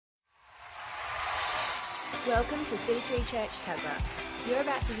Welcome to C3 Church Tuggerah. You're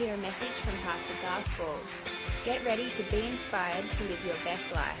about to hear a message from Pastor Garth Ball. Get ready to be inspired to live your best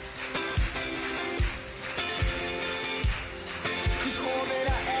life. 'Cause all that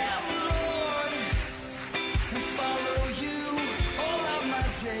I am, Lord, will follow you all of my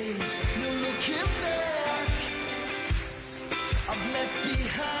days. No looking back. I've left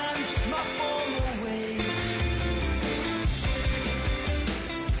behind my former ways.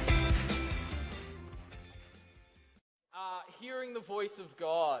 Hearing the voice of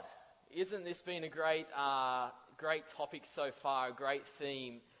God. Isn't this been a great topic so far, a great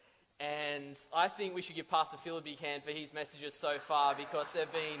theme? And I think we should give Pastor Phil a big hand for his messages so far because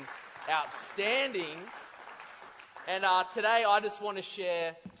they've been outstanding. And today I just want to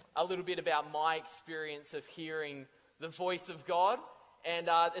share a little bit about my experience of hearing the voice of God. And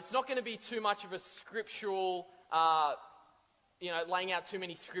it's not going to be too much of a scriptural laying out too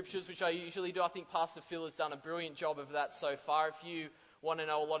many scriptures, which I usually do. I think Pastor Phil has done a brilliant job of that so far. If you want to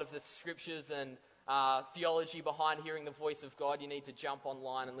know a lot of the scriptures and theology behind hearing the voice of God, you need to jump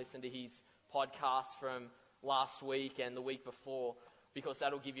online and listen to his podcast from last week and the week before, because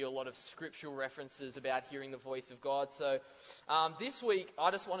that'll give you a lot of scriptural references about hearing the voice of God. So this week, I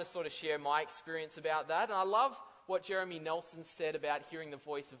just want to sort of share my experience about that. And I love what Jeremy Nelson said about hearing the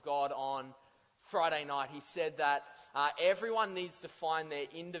voice of God on Friday night. He said that everyone needs to find their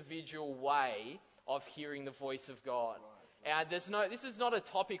individual way of hearing the voice of God. And this is not a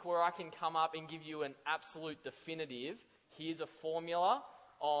topic where I can come up and give you an absolute definitive, here's a formula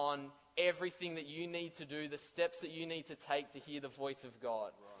on everything that you need to do, the steps that you need to take to hear the voice of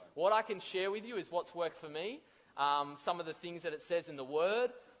God. Right. What I can share with you is what's worked for me, some of the things that it says in the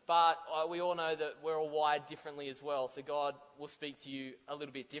Word, but we all know that we're all wired differently as well, so God will speak to you a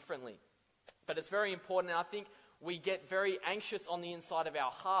little bit differently. But it's very important, and I think we get very anxious on the inside of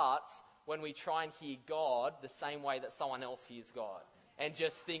our hearts when we try and hear God the same way that someone else hears God. And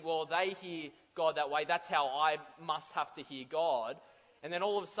just think, well, they hear God that way, that's how I must have to hear God. And then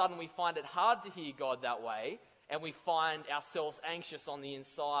all of a sudden we find it hard to hear God that way, and we find ourselves anxious on the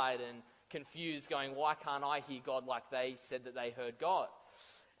inside and confused, going, why can't I hear God like they said that they heard God?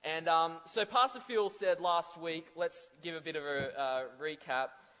 And so Pastor Phil said last week, let's give a bit of a recap.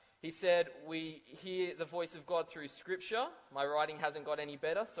 He said, we hear the voice of God through Scripture. My writing hasn't got any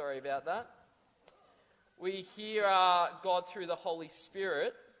better, sorry about that. We hear God through the Holy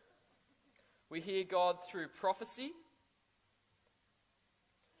Spirit. We hear God through prophecy.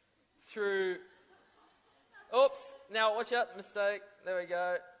 Now watch out, mistake. There we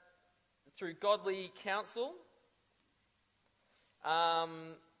go. Through godly counsel. Does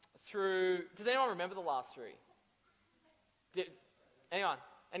anyone remember the last three? Anyone?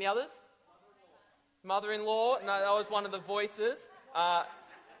 Any others? Mother-in-law. No, that was one of the voices.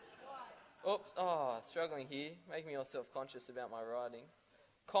 Struggling here. Making me self-conscious about my writing.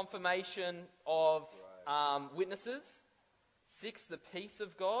 Confirmation of witnesses. 6, the peace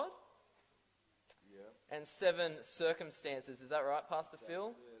of God. Yeah. And 7, circumstances. Is that right, Pastor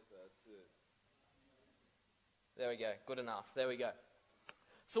Phil? That's it. There we go. Good enough. There we go.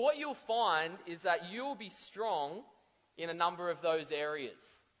 So what you'll find is that you'll be strong in a number of those areas.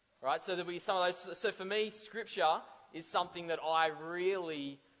 Right, so there'll be some of those. So for me, Scripture is something that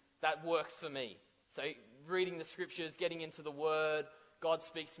that works for me. So reading the Scriptures, getting into the Word, God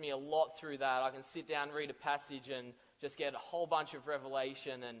speaks to me a lot through that. I can sit down and read a passage and just get a whole bunch of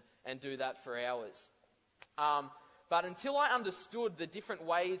revelation and do that for hours. But until I understood the different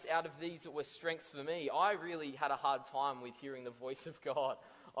ways out of these that were strengths for me, I really had a hard time with hearing the voice of God.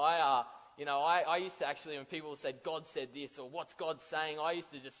 I used to actually, when people said, God said this, or what's God saying, I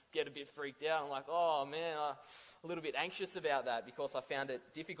used to just get a bit freaked out. I'm like, oh man, a little bit anxious about that because I found it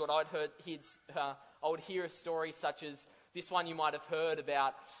difficult. I would hear a story such as this one you might have heard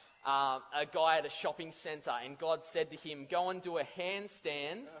about a guy at a shopping centre, and God said to him, go and do a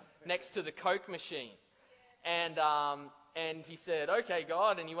handstand next to the Coke machine. And he said, okay,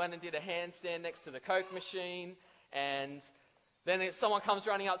 God, and he went and did a handstand next to the Coke machine, and then someone comes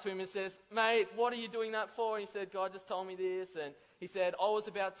running up to him and says, mate, what are you doing that for? And he said, God just told me this. And he said, I was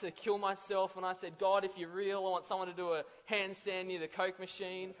about to kill myself. And I said, God, if you're real, I want someone to do a handstand near the Coke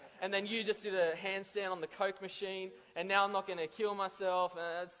machine. And then you just did a handstand on the Coke machine. And now I'm not going to kill myself.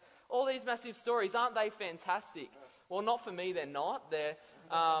 And it's all these massive stories. Aren't they fantastic? Well, not for me, they're not. They're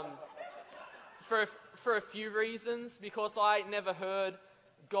for a few reasons. Because I never heard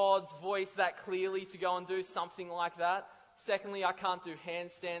God's voice that clearly to go and do something like that. Secondly, I can't do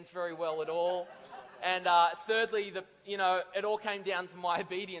handstands very well at all. And thirdly, it all came down to my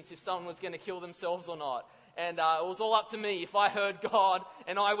obedience if someone was going to kill themselves or not. and it was all up to me. If I heard God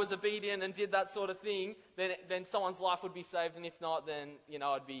and I was obedient and did that sort of thing, then someone's life would be saved, and if not, then,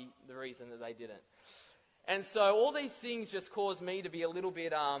 I'd be the reason that they didn't. And so all these things just caused me to be a little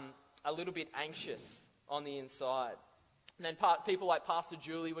bit anxious on the inside. And then people like Pastor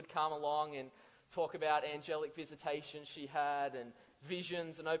Julie would come along and talk about angelic visitations she had, and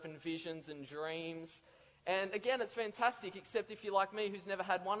visions and open visions and dreams. And again, it's fantastic, except if you're like me, who's never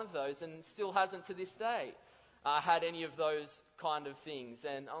had one of those and still hasn't to this day had any of those kind of things.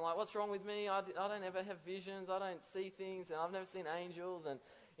 And I'm like, what's wrong with me? I don't ever have visions. I don't see things, and I've never seen angels, and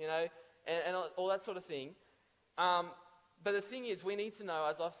and all that sort of thing. But the thing is, we need to know,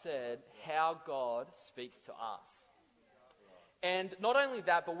 as I've said, how God speaks to us. And not only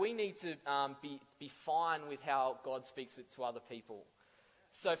that, but we need to be fine with how God speaks to other people.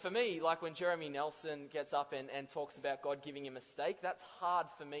 So for me, like when Jeremy Nelson gets up and talks about God giving him a steak, that's hard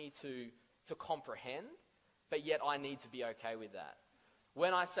for me to comprehend, but yet I need to be okay with that.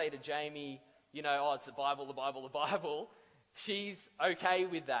 When I say to Jamie, it's the Bible, the Bible, the Bible, she's okay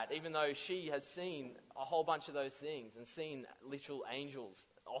with that, even though she has seen a whole bunch of those things and seen literal angels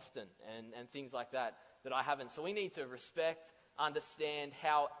often and things like that I haven't. So we need to respect, understand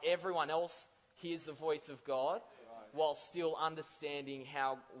how everyone else hears the voice of God, while still understanding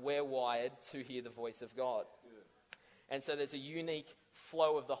how we're wired to hear the voice of God. And so there's a unique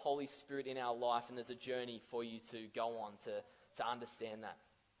flow of the Holy Spirit in our life, and there's a journey for you to go on to understand that.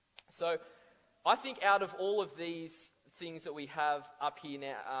 So I think out of all of these things that we have up here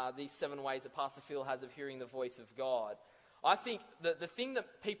now, these 7 ways that Pastor Phil has of hearing the voice of God, I think that the thing that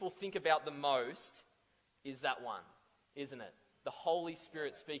people think about the most is that one, isn't it? The Holy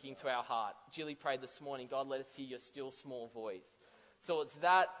Spirit speaking to our heart. Jilly prayed this morning, God, let us hear your still small voice. So it's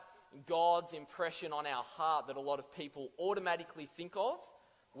that God's impression on our heart that a lot of people automatically think of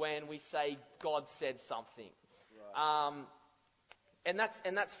when we say God said something. Right. And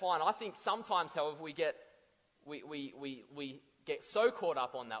that's fine. I think sometimes, however, we get so caught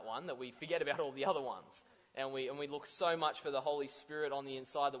up on that one that we forget about all the other ones. And we look so much for the Holy Spirit on the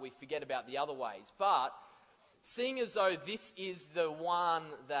inside that we forget about the other ways. But seeing as though this is the one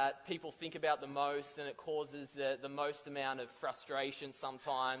that people think about the most, and it causes the most amount of frustration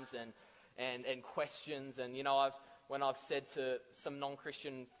sometimes and questions, and when I've said to some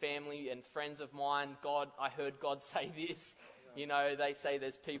non-Christian family and friends of mine, I heard God say this, they say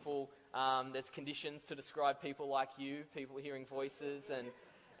there's people, there's conditions to describe people like you, people hearing voices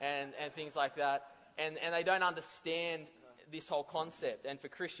and things like that, and they don't understand this whole concept. And for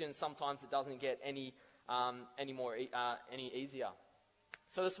Christians, sometimes it doesn't get any easier.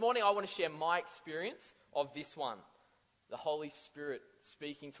 So this morning I want to share my experience of this one, the Holy Spirit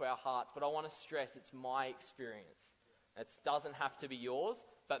speaking to our hearts. But I want to stress it's my experience. It doesn't have to be yours,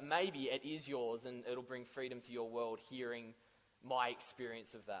 but maybe it is yours, and it'll bring freedom to your world hearing my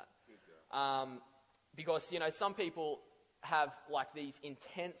experience of that. Because some people have like these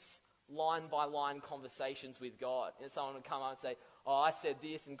intense line-by-line conversations with God. And someone would come up and say, I said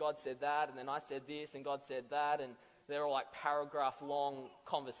this and God said that, and then I said this and God said that, and they're all like paragraph-long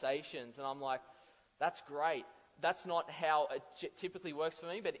conversations. And I'm like, that's great. That's not how it typically works for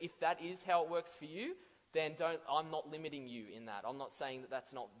me, but if that is how it works for you, then I'm not limiting you in that. I'm not saying that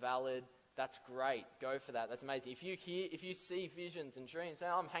that's not valid. That's great. Go for that. That's amazing. If you see visions and dreams,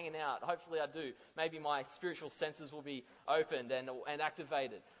 I'm hanging out. Hopefully I do. Maybe my spiritual senses will be opened and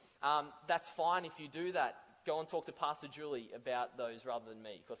activated. That's fine if you do that. Go and talk to Pastor Julie about those rather than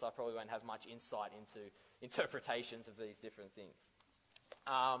me, because I probably won't have much insight into interpretations of these different things.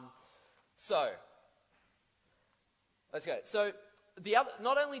 So, let's go. So,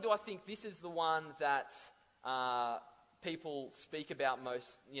 not only do I think this is the one that people speak about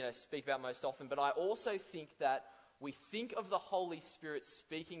most often, but I also think that we think of the Holy Spirit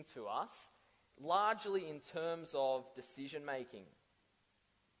speaking to us largely in terms of decision making.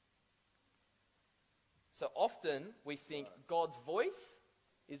 So often we think God's voice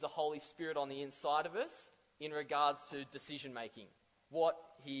is the Holy Spirit on the inside of us in regards to decision making. What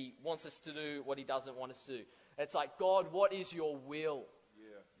he wants us to do, what he doesn't want us to do. It's like, God, what is your will?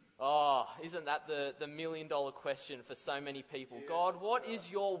 Yeah. Oh, isn't that the $1 million question for so many people? Yeah. God, what is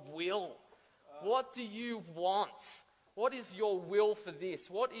your will? What do you want? What is your will for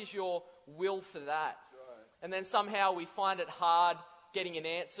this? What is your will for that? Right. And then somehow we find it hard getting an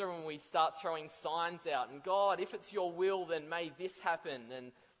answer, and we start throwing signs out. And God, if it's your will, then may this happen,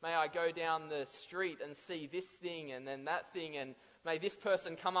 and may I go down the street and see this thing and then that thing, and may this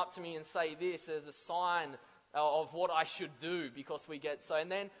person come up to me and say this as a sign of what I should do, because we get so. And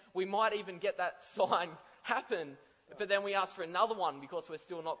then we might even get that sign happen, But then we ask for another one because we're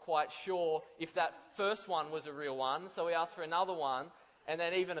still not quite sure if that first one was a real one. So we ask for another one, and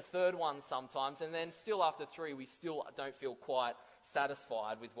then even a third one sometimes. And then still after 3, we still don't feel quite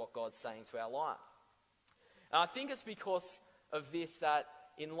satisfied with what God's saying to our life. And I think it's because of this that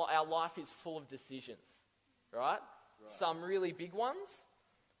our life is full of decisions, right? Some really big ones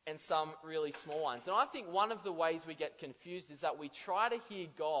and some really small ones. And I think one of the ways we get confused is that we try to hear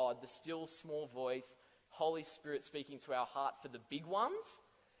God, the still small voice, Holy Spirit speaking to our heart for the big ones,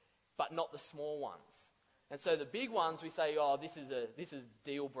 but not the small ones. And so the big ones we say, oh, this is a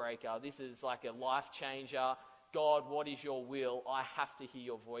deal breaker. This is like a life changer. God, what is your will? I have to hear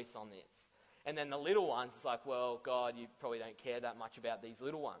your voice on this. And then the little ones, it's like, well, God, you probably don't care that much about these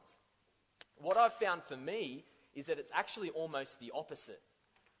little ones. What I've found for me is that it's actually almost the opposite.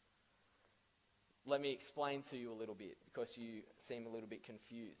 Let me explain to you a little bit because you seem a little bit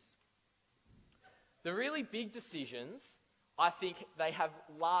confused. The really big decisions, I think they have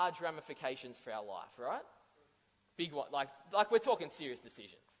large ramifications for our life, right? Big one, like we're talking serious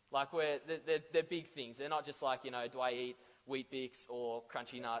decisions. Like they're big things. They're not just like, do I eat Wheat Bix or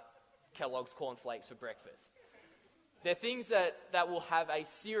Crunchy Nut Kellogg's cornflakes for breakfast? They're things that will have a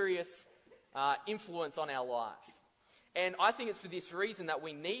serious influence on our life. And I think it's for this reason that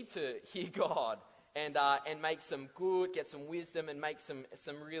we need to hear God and make get some wisdom and make some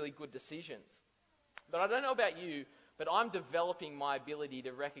really good decisions. But I don't know about you, but I'm developing my ability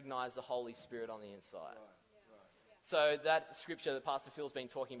to recognize the Holy Spirit on the inside. Right. So that scripture that Pastor Phil's been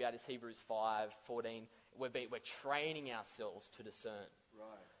talking about is Hebrews 5:14. We're training ourselves to discern. Right.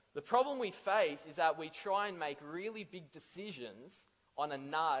 The problem we face is that we try and make really big decisions on a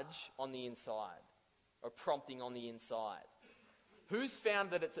nudge on the inside, or prompting on the inside. Who's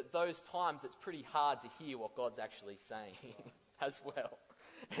found that it's at those times it's pretty hard to hear what God's actually saying as well?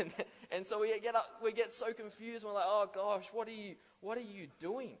 And so we get so confused. We're like, oh gosh, what are you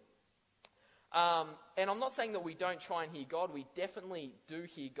doing? And I'm not saying that we don't try and hear God. We definitely do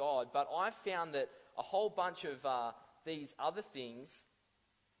hear God. But I've found that a whole bunch of these other things,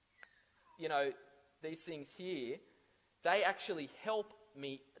 these things here, they actually help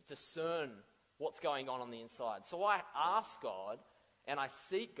me discern what's going on the inside. So I ask God and I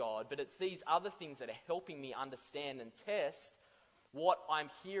seek God, but it's these other things that are helping me understand and test what I'm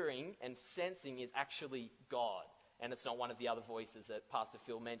hearing and sensing is actually God. And it's not one of the other voices that Pastor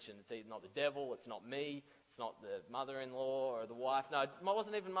Phil mentioned. It's either not the devil, it's not me, it's not the mother-in-law or the wife. No, it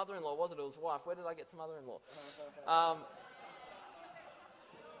wasn't even mother-in-law, was it? It was wife. Where did I get to mother-in-law?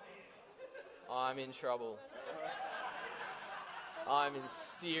 I'm in trouble. I'm in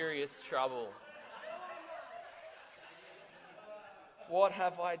serious trouble. What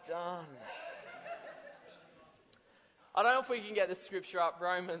have I done? I don't know if we can get the scripture up,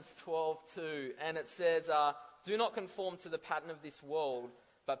 Romans 12:2, and it says, do not conform to the pattern of this world,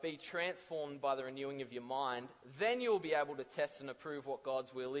 but be transformed by the renewing of your mind. Then you'll be able to test and approve what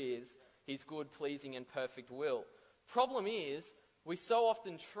God's will is, his good, pleasing, and perfect will. Problem is, we so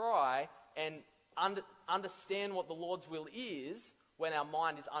often try and understand what the Lord's will is when our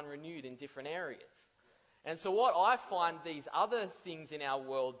mind is unrenewed in different areas. And so what I find these other things in our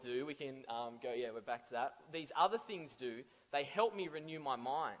world do, we can we're back to that. These other things do, they help me renew my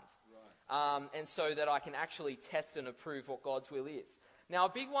mind. Right. And so that I can actually test and approve what God's will is. Now, a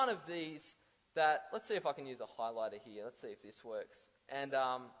big one of these let's see if I can use a highlighter here. Let's see if this works. And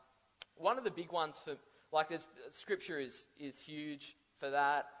one of the big ones this scripture is huge for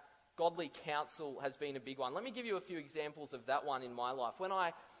that. Godly counsel has been a big one. Let me give you a few examples of that one in my life. When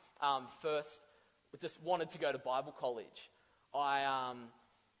I first just wanted to go to Bible college, I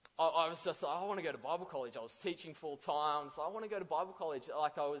was just like, I want to go to Bible college. I was teaching full time, so I want to go to Bible college.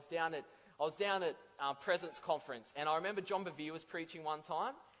 Like I was down at Presence Conference, and I remember John Bevere was preaching one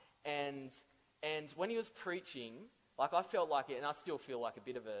time, and when he was preaching, like I felt like it, and I still feel like a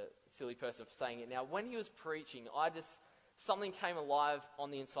bit of a silly person for saying it now. When he was preaching, something came alive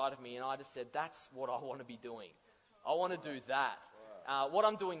on the inside of me, and I just said, that's what I want to be doing. I want to do that. What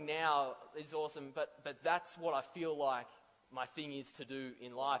I'm doing now is awesome, but that's what I feel like my thing is to do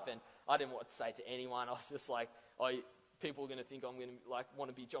in life. And I didn't want to say it to anyone. I was just like, people are going to think I'm going to want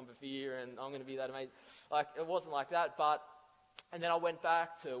to be John Bevere and I'm going to be that amazing. Like, it wasn't like that. And then I went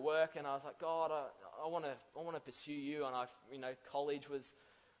back to work and I was like, God, I want to pursue you. And college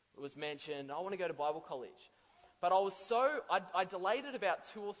was mentioned. I want to go to Bible college. But I delayed it about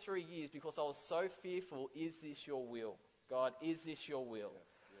 2 or 3 years because I was so fearful. Is this your will? God, is this your will?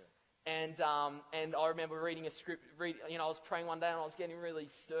 Yeah. And I remember reading a script. I was praying one day and I was getting really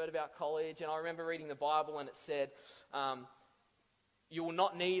stirred about college. And I remember reading the Bible and it said, "You will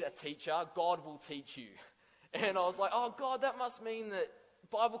not need a teacher. God will teach you." And I was like, oh God, that must mean that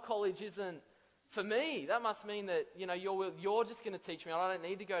Bible college isn't for me. That must mean that, you're just going to teach me. I don't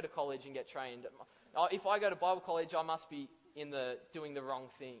need to go to college and get trained. If I go to Bible college, I must be doing the wrong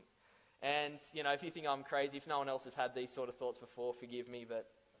thing. And, if you think I'm crazy, if no one else has had these sort of thoughts before, forgive me, but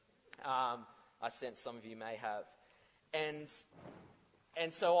I sense some of you may have. And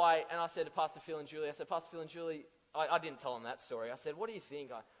so I said to Pastor Phil and Julie, Pastor Phil and Julie, I didn't tell them that story. I said, what do you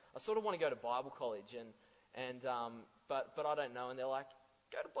think? I sort of want to go to Bible college, but I don't know. And they're like,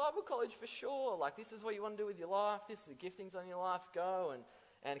 go to Bible college for sure. Like, this is what you want to do with your life. This is the giftings on your life. Go.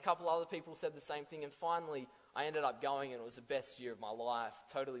 And a couple other people said the same thing. And finally, I ended up going, and it was the best year of my life,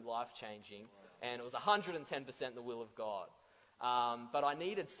 totally life-changing. And it was 110% the will of God. But I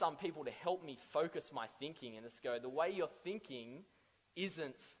needed some people to help me focus my thinking and just go, the way you're thinking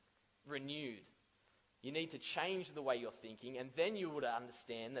isn't renewed. You need to change the way you're thinking, and then you would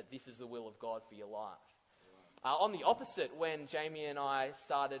understand that this is the will of God for your life. On the opposite, when Jamie and I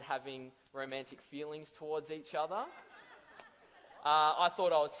started having romantic feelings towards each other, I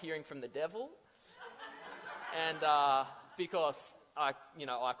thought I was hearing from the devil. And because I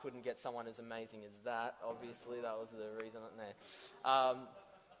couldn't get someone as amazing as that, obviously, that was the reason.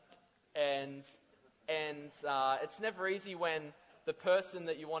 It's never easy when the person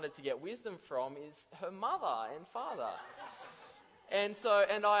that you wanted to get wisdom from is her mother and father. And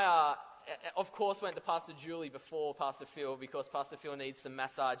I, of course, went to Pastor Julie before Pastor Phil, because Pastor Phil needs some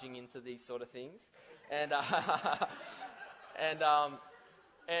massaging into these sort of things. And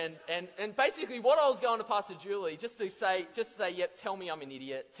basically what I was going to Pastor Julie, just to say, yep, tell me I'm an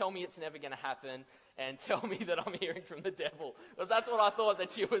idiot, tell me it's never going to happen, and tell me that I'm hearing from the devil. Because that's what I thought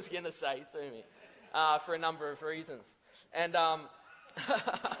that she was going to say to me, for a number of reasons. And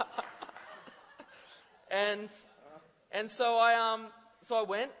so I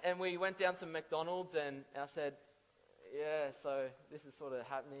went, and we went down to McDonald's, and I said, yeah, so this is sort of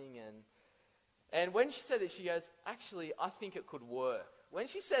happening. And when she said that, she goes, actually, I think it could work. When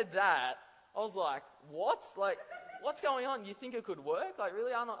she said that, I was like, what? Like, what's going on? You think it could work? Like,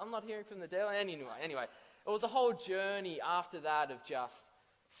 really? I'm not hearing from the devil? Anyway, it was a whole journey after that of just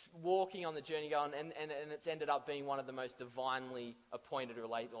walking on the journey going, and it's ended up being one of the most divinely appointed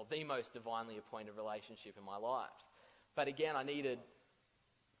the most divinely appointed relationship in my life. But again, I needed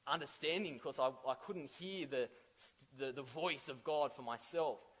understanding, because I couldn't hear the voice of God for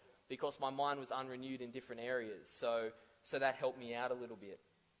myself, because my mind was unrenewed in different areas. So that helped me out a little bit.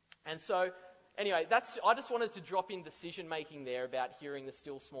 And so, anyway, I just wanted to drop in decision making there about hearing the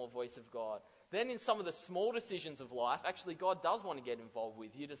still small voice of God. Then in some of the small decisions of life, actually God does want to get involved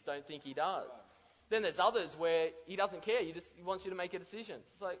with. You just don't think he does. Then there's others where he doesn't care. He wants you to make a decision.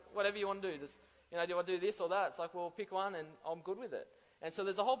 It's like, whatever you want to do. Just, do I do this or that? It's like, well, pick one and I'm good with it. And so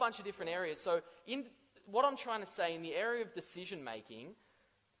there's a whole bunch of different areas. So in what I'm trying to say, in the area of decision making,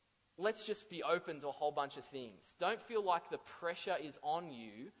 let's just be open to a whole bunch of things. Don't feel like the pressure is on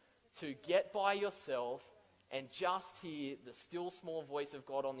you to get by yourself and just hear the still small voice of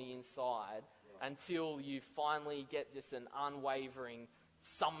God on the inside until you finally get just an unwavering,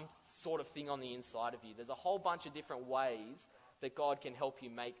 some sort of thing on the inside of you. There's a whole bunch of different ways that God can help you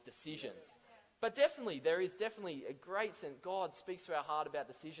make decisions. But there is definitely a great sense. God speaks to our heart about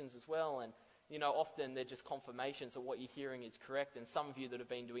decisions as well, and often they're just confirmations that what you're hearing is correct. And some of you that have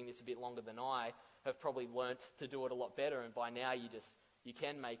been doing this a bit longer than I have probably learnt to do it a lot better, and by now you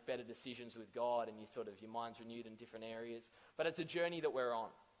can make better decisions with God, and your mind's renewed in different areas. But it's a journey that we're on.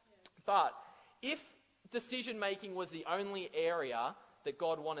 But if decision making was the only area that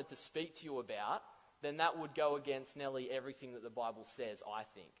God wanted to speak to you about, then that would go against nearly everything that the Bible says, I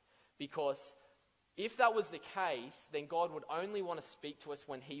think. Because if that was the case, then God would only want to speak to us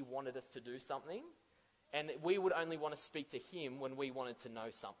when he wanted us to do something, and we would only want to speak to him when we wanted to know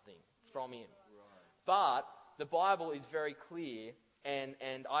something from him. Right. But the Bible is very clear, and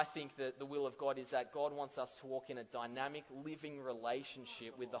I think that the will of God is that God wants us to walk in a dynamic, living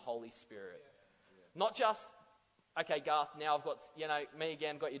relationship with the Holy Spirit. Not just, okay, Garth, now I've got, me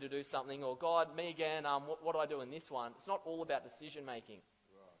again, got you to do something, or God, me again, what do I do in this one? It's not all about decision making.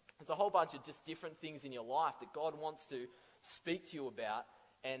 It's a whole bunch of just different things in your life that God wants to speak to you about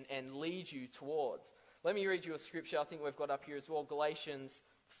and lead you towards. Let me read you a scripture I think we've got up here as well. Galatians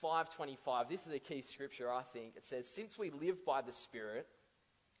 5:25. This is a key scripture, I think. It says, since we live by the Spirit,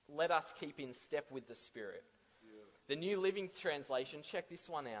 let us keep in step with the Spirit. Yeah. The New Living Translation, check this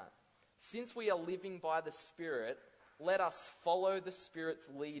one out. Since we are living by the Spirit, let us follow the Spirit's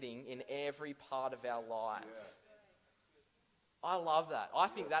leading in every part of our lives. Yeah. I love that. I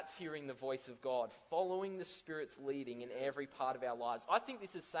think that's hearing the voice of God, following the Spirit's leading in every part of our lives. I think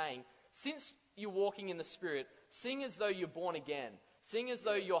this is saying, since you're walking in the Spirit, sing as though you're born again. Sing as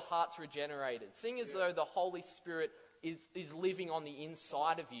though your heart's regenerated. Sing as though the Holy Spirit is living on the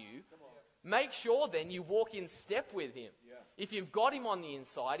inside of you. Make sure then you walk in step with him. If you've got him on the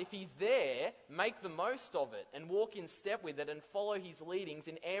inside, if he's there, make the most of it and walk in step with it and follow his leadings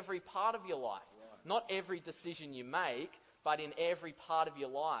in every part of your life. Not every decision you make, but in every part of your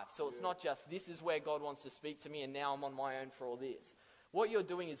life. So it's not just, this is where God wants to speak to me and now I'm on my own for all this. What you're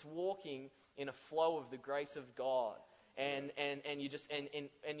doing is walking in a flow of the grace of God. And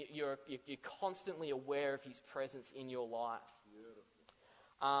you're constantly aware of his presence in your life.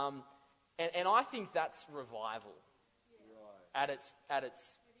 And I think that's revival at its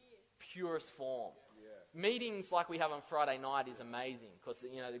purest form. Meetings like we have on Friday night is amazing because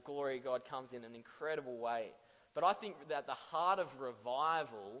the glory of God comes in an incredible way. But I think that the heart of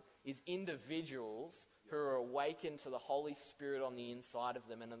revival is individuals who are awakened to the Holy Spirit on the inside of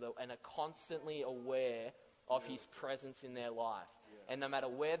them and are constantly aware of his presence in their life. And no matter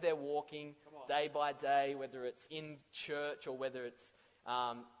where they're walking, day by day, whether it's in church or whether it's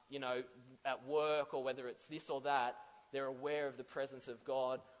at work or whether it's this or that, they're aware of the presence of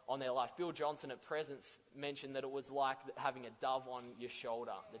God on their life. Bill Johnson at Presence mentioned that it was like having a dove on your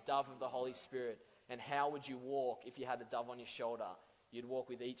shoulder, the dove of the Holy Spirit. And how would you walk if you had a dove on your shoulder? You'd walk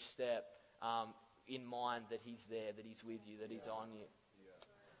with each step in mind that he's there, that he's with you, that he's on you.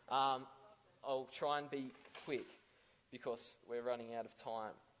 I'll try and be quick because we're running out of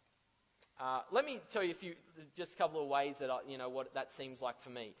time. Let me tell you just a couple of ways that what that seems like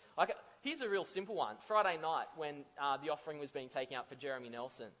for me. Here's a real simple one. Friday night, when the offering was being taken out for Jeremy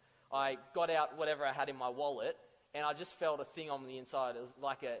Nelson, I got out whatever I had in my wallet, and I just felt a thing on the inside. It was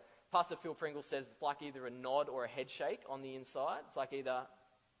like Pastor Phil Pringle says it's like either a nod or a head shake on the inside. It's like either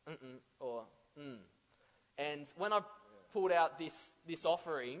or And when I pulled out this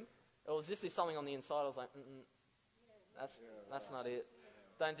offering, it was just something on the inside. I was like, that's not it.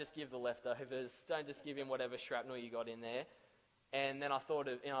 Don't just give the leftovers. Don't just give him whatever shrapnel you got in there. And then I thought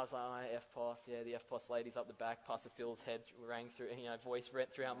of, I was like, FPOS, the FPOS ladies up the back. Pastor Phil's head rang through, voice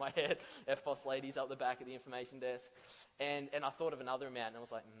went throughout my head. FPOS ladies up the back at the information desk. And I thought of another amount, and I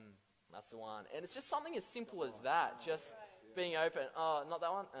was like, that's the one. And it's just something as simple as that. Just being open. Oh, not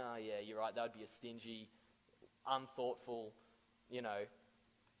that one? Oh, yeah, you're right. That would be a stingy, unthoughtful,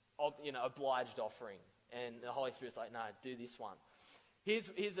 obliged offering. And the Holy Spirit's like, no, do this one. Here's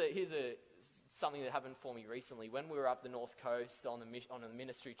something that happened for me recently. When we were up the North Coast on a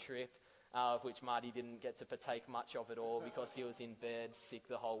ministry trip, of which Marty didn't get to partake much of it all because he was in bed sick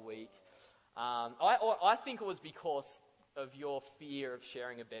the whole week. I think it was because of your fear of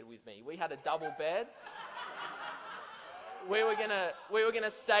sharing a bed with me. We had a double bed. We were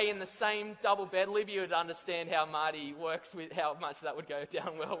gonna stay in the same double bed. Libby would understand how Marty works with how much that would go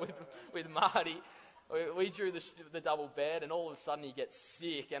down well with Marty. We drew the double bed, and all of a sudden he gets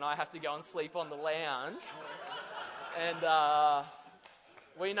sick, and I have to go and sleep on the lounge. And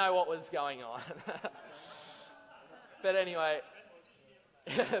we know what was going on. But anyway,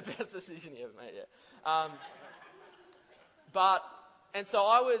 best decision you ever made, yeah. And so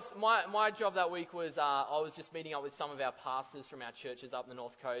my job that week was I was just meeting up with some of our pastors from our churches up the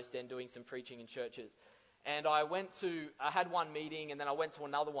North Coast and doing some preaching in churches. And I had one meeting, and then I went to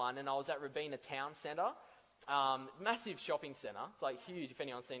another one, and I was at Robina Town Centre, massive shopping centre. It's like huge. If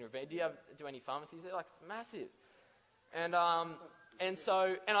anyone's seen Robina, do any pharmacies there? Like, it's massive. And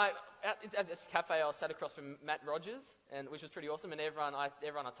I at this cafe, I sat across from Matt Rogers, which was pretty awesome. And everyone I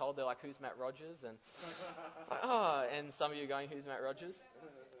told, they're like, "Who's Matt Rogers?" And it's like, oh, and some of you are going, "Who's Matt Rogers?"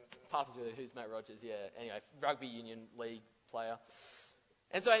 Pastor Julie, who's Matt Rogers? Yeah. Anyway, rugby union league player.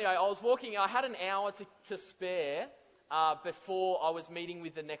 And so anyway, I was walking. I had an hour to spare before I was meeting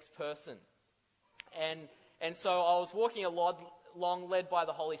with the next person, and so I was walking along, led by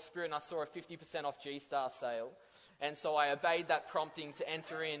the Holy Spirit, and I saw a 50% off G-Star sale, and so I obeyed that prompting to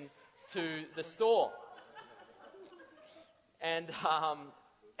enter in to the store. And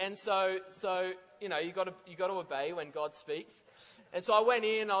so you got to obey when God speaks. And so I went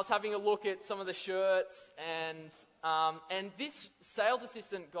in. I was having a look at some of the shirts, and this sales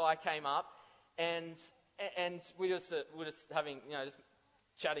assistant guy came up, and we were just having, just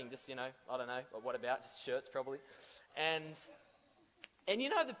chatting, I don't know, what about, just shirts probably. And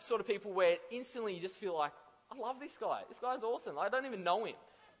the sort of people where instantly you just feel like, I love this guy. This guy's awesome. I don't even know him.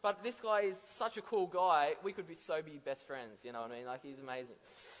 But this guy is such a cool guy. We could be best friends, you know what I mean? Like, he's amazing.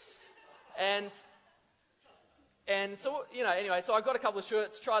 And so, anyway, so I got a couple of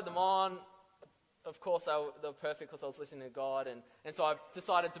shirts, tried them on. Of course, they were perfect because I was listening to God. And so I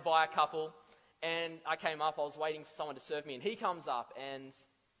decided to buy a couple. And I came up, I was waiting for someone to serve me. And he comes up, and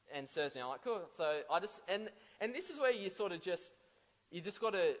and serves me. I'm like, cool. So I just, and this is where you sort of just, you just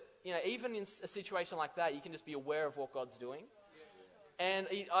got to, even in a situation like that, you can just be aware of what God's doing. And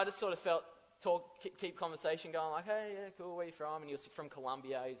I just sort of felt, keep conversation going, like, hey, yeah, cool, where are you from? And he was from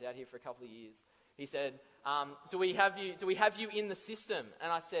Colombia. He's out here for a couple of years. He said, do we have you in the system?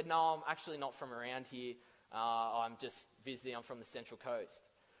 And I said, no, I'm actually not from around here. I'm just visiting. I'm from the Central Coast.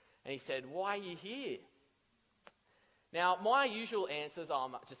 And he said, why are you here? Now, my usual answer is,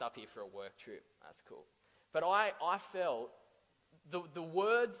 I'm just up here for a work trip. That's cool. But I felt, the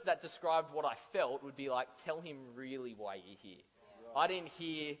words that described what I felt would be like, tell him really why you're here. I didn't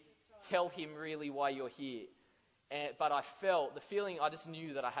hear, tell him really why you're here. But I felt, the feeling, I just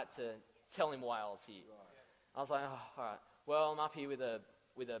knew that I had to tell him why I was here. I was like, oh, all right. Well, I'm up here with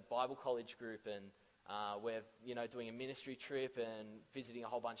a Bible college group, and we're doing a ministry trip and visiting a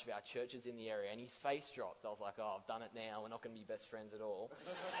whole bunch of our churches in the area. And his face dropped. I was like, oh, I've done it now. We're not going to be best friends at all.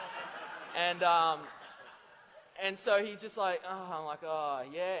 And so he's just like, oh, I'm like, oh,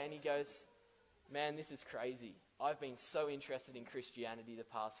 yeah. And he goes, man, this is crazy. I've been so interested in Christianity the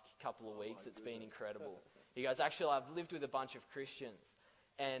past couple of weeks. It's been incredible. He goes, actually, I've lived with a bunch of Christians.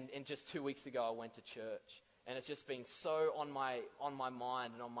 And just 2 weeks ago, I went to church. And it's just been so on my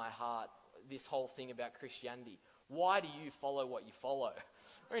mind and on my heart, this whole thing about Christianity. Why do you follow what you follow?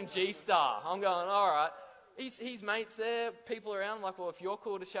 We're in G-Star. I'm going, all right. His mates there, people around. I'm like, well, if you're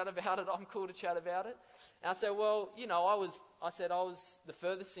cool to chat about it, I'm cool to chat about it. And I said, well, I was the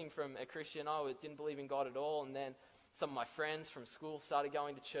furthest thing from a Christian. I didn't believe in God at all. And then some of my friends from school started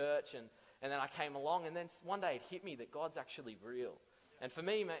going to church. And then I came along. And then one day it hit me that God's actually real. And for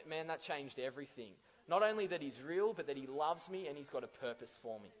me, man, that changed everything. Not only that he's real, but that he loves me and he's got a purpose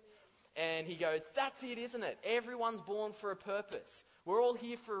for me. And he goes, that's it, isn't it? Everyone's born for a purpose. We're all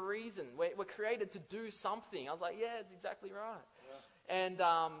here for a reason. We're created to do something. I was like, yeah, it's exactly right.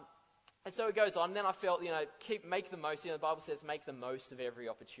 Yeah. And so it goes on. And then I felt, make the most. The Bible says make the most of every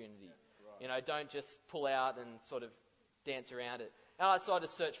opportunity. Right. Don't just pull out and sort of dance around it. And I decided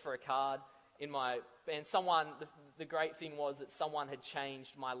to search for a card and someone, the great thing was that someone had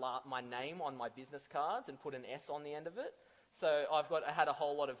changed my name on my business cards and put an S on the end of it. So I had a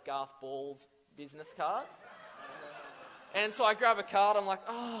whole lot of Garth Ball's business cards. And so I grab a card, I'm like,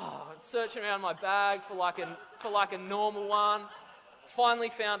 I'm searching around my bag for like a normal one. Finally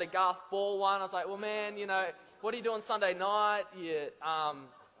found a Garth Ball one. I was like, well, man, what are you doing Sunday night?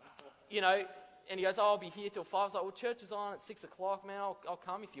 And he goes, I'll be here till 5. I was like, well, church is on at 6 o'clock, man. I'll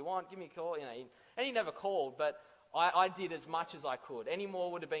come if you want. Give me a call. And he never called, but I did as much as I could. Any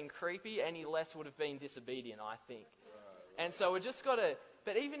more would have been creepy. Any less would have been disobedient, I think. And so we just got to,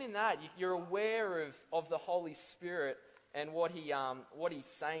 but even in that, you're aware of the Holy Spirit and what he's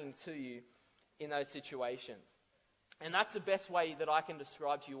saying to you in those situations. And that's the best way that I can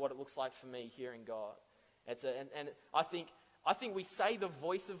describe to you what it looks like for me hearing God. And I think we say the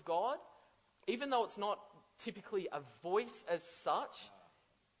voice of God, even though it's not typically a voice as such,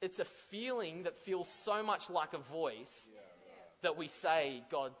 it's a feeling that feels so much like a voice that we say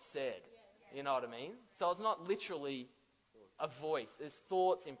God said. You know what I mean? So it's not literally a voice. There's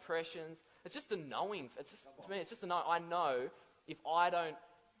thoughts, impressions. It's just a knowing. To me, it's just a know. I know if I don't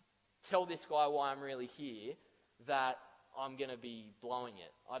tell this guy why I'm really here, that I'm going to be blowing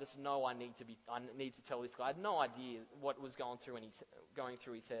it. I just know I need to tell this guy. I had no idea what was going through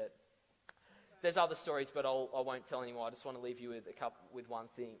his head. There's other stories, but I won't tell anymore. I just want to leave you with one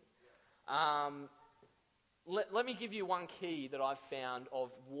thing. Let me give you one key that I've found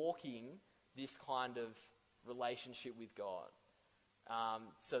of walking this kind of relationship with God,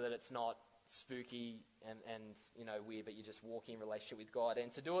 so that it's not spooky and weird, but you're just walking in relationship with God.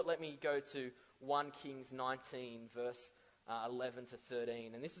 And to do it, let me go to 1 Kings 19, verse 11 to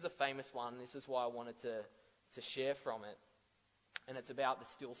 13. And this is a famous one. This is why I wanted to share from it. And it's about the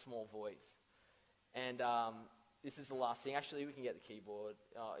still small voice. And this is the last thing. Actually, we can get the keyboard.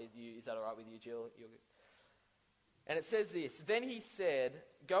 Is that all right with you, Jill? You're good. And it says this: Then he said,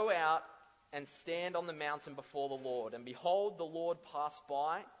 "Go out and stand on the mountain before the Lord. And behold, the Lord passed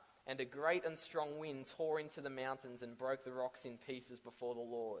by, and a great and strong wind tore into the mountains and broke the rocks in pieces before the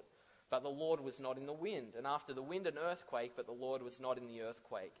Lord. But the Lord was not in the wind. And after the wind, an earthquake, but the Lord was not in the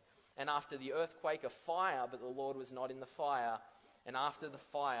earthquake. And after the earthquake, a fire, but the Lord was not in the fire. And after the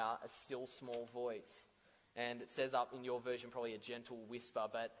fire, a still small voice." And it says up in your version probably a gentle whisper,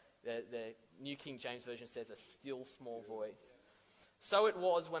 but the New King James Version says a still small voice. So it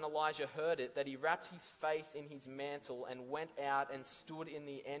was when Elijah heard it that he wrapped his face in his mantle and went out and stood in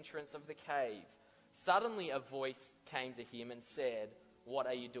the entrance of the cave. Suddenly a voice came to him and said, "What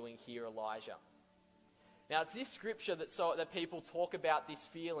are you doing here, Elijah?" Now, it's this scripture that people talk about this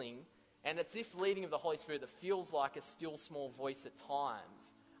feeling, and it's this leading of the Holy Spirit that feels like a still small voice at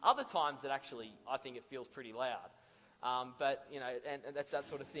times. Other times it actually, I think it feels pretty loud. But, and that's that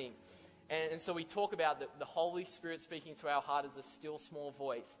sort of thing. And so we talk about the Holy Spirit speaking to our heart as a still small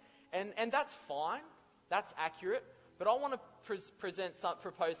voice. And that's fine. That's accurate. But I want to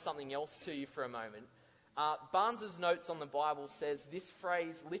propose something else to you for a moment. Barnes's notes on the Bible says this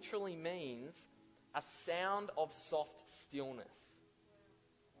phrase literally means a sound of soft stillness.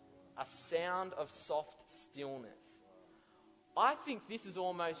 A sound of soft stillness. I think this is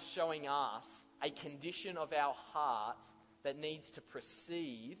almost showing us a condition of our heart that needs to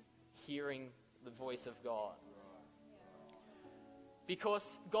precede hearing the voice of God.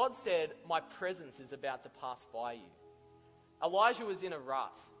 Because God said, my presence is about to pass by you. Elijah was in a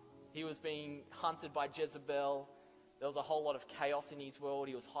rut. He was being hunted by Jezebel. There was a whole lot of chaos in his world.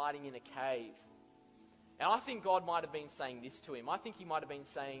 He was hiding in a cave. And I think God might have been saying this to him. I think he might have been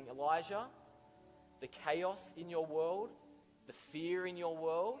saying, Elijah, the chaos in your world, the fear in your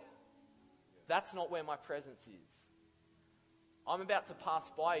world, that's not where my presence is. I'm about to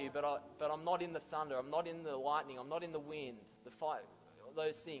pass by you, but I'm not in the thunder. I'm not in the lightning. I'm not in the wind, the fire,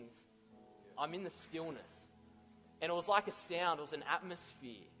 those things. I'm in the stillness. And it was like a sound. It was an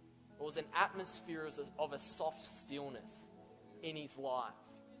atmosphere. It was an atmosphere of a soft stillness in his life.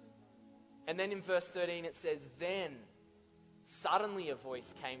 And then in verse 13 it says, then suddenly a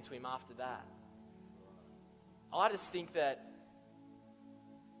voice came to him after that. I just think that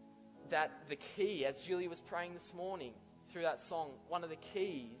the key, as Julie was praying this morning through that song, one of the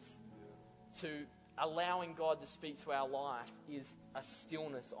keys to allowing God to speak to our life is a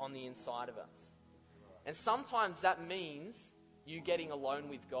stillness on the inside of us. And sometimes that means you getting alone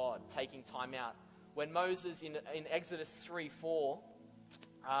with God, taking time out. When Moses, in Exodus 3:4,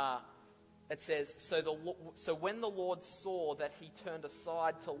 it says, so when the Lord saw that he turned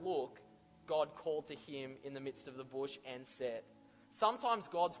aside to look, God called to him in the midst of the bush and said. Sometimes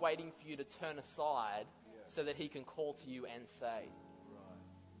God's waiting for you to turn aside so that he can call to you and say.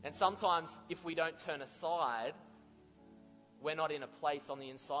 And sometimes if we don't turn aside, we're not in a place on the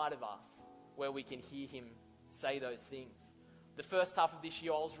inside of us where we can hear him say those things. The first half of this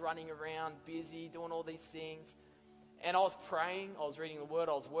year I was running around, busy, doing all these things. And I was praying, I was reading the word,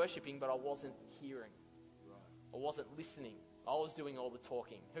 I was worshipping, but I wasn't hearing. I wasn't listening. I was doing all the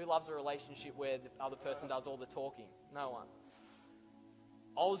talking. Who loves a relationship where the other person does all the talking? No one.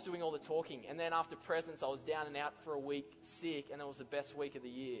 I was doing all the talking. And then after Presence, I was down and out for a week, sick, and it was the best week of the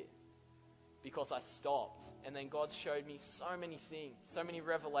year because I stopped. And then God showed me so many things, so many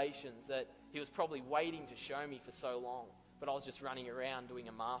revelations that he was probably waiting to show me for so long. But I was just running around doing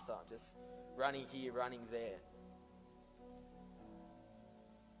a Martha, just running here, running there.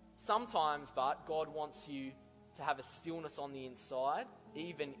 Sometimes, but God wants you to have a stillness on the inside,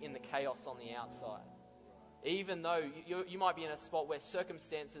 even in the chaos on the outside. Even though you might be in a spot where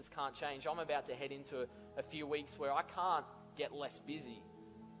circumstances can't change. I'm about to head into a few weeks where I can't get less busy.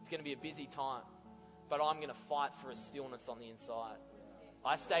 It's going to be a busy time. But I'm going to fight for a stillness on the inside.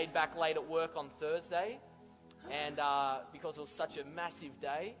 I stayed back late at work on Thursday, and because it was such a massive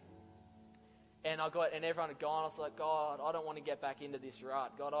day, and everyone had gone. I was like, God, I don't want to get back into this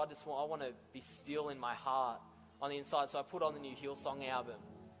rut. God, I want to be still in my heart on the inside. So I put on the new Hillsong album,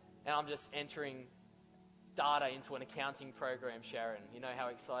 and I'm just entering data into an accounting program, Sharon. You know how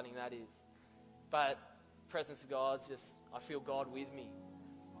exciting that is. But presence of God's just, I feel God with me.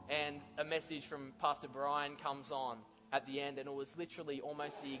 And a message from Pastor Brian comes on at the end, and it was literally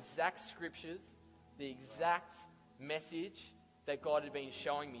almost the exact scriptures, the exact message that God had been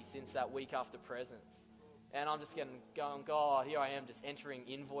showing me since that week after Presence. And I'm just going, God, here I am just entering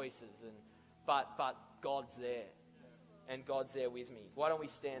invoices, but God's there. And God's there with me. Why don't we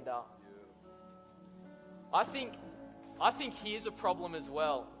stand up? I think here's a problem as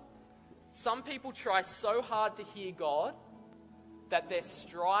well. Some people try so hard to hear God that their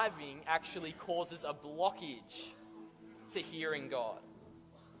striving actually causes a blockage to hearing God.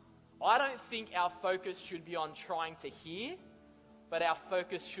 I don't think our focus should be on trying to hear, but our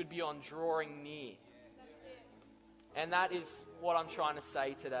focus should be on drawing near. And that is what I'm trying to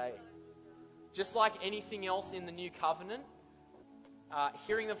say today. Just like anything else in the new covenant,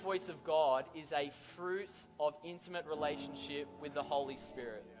 hearing the voice of God is a fruit of intimate relationship with the Holy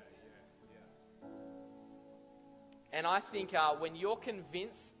Spirit. And I think when you're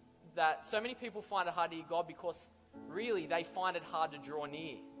convinced that so many people find it hard to hear God because really they find it hard to draw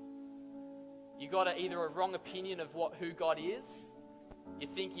near. You got either a wrong opinion of who God is. You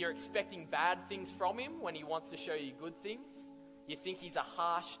think you're expecting bad things from him when he wants to show you good things. You think he's a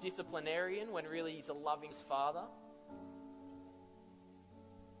harsh disciplinarian when really he's a loving father.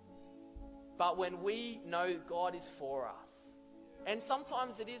 But when we know God is for us, and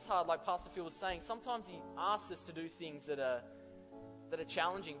sometimes it is hard, like Pastor Phil was saying, sometimes he asks us to do things that are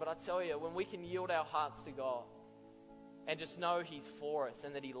challenging, but I tell you, when we can yield our hearts to God and just know he's for us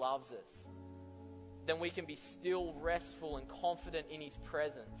and that he loves us, then we can be still restful and confident in his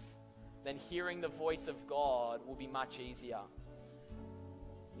presence. Then hearing the voice of God will be much easier.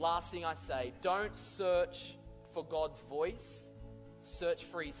 Last thing I say, don't search for God's voice, search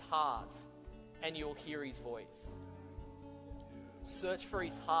for his heart and you'll hear his voice. Search for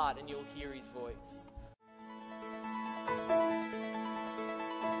his heart and you'll hear his voice.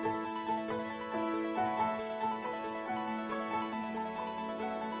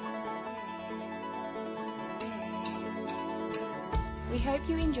 We hope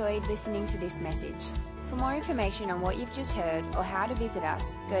you enjoyed listening to this message. For more information on what you've just heard or how to visit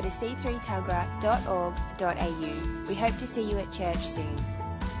us, go to c3tuggerah.org.au. We hope to see you at church soon.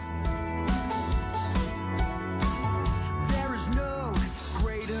 There is no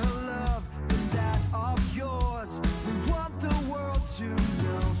greater love than that of yours. We want the world to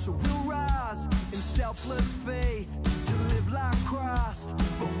know, so we'll rise in selfless faith to live like Christ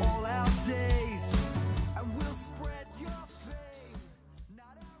for all our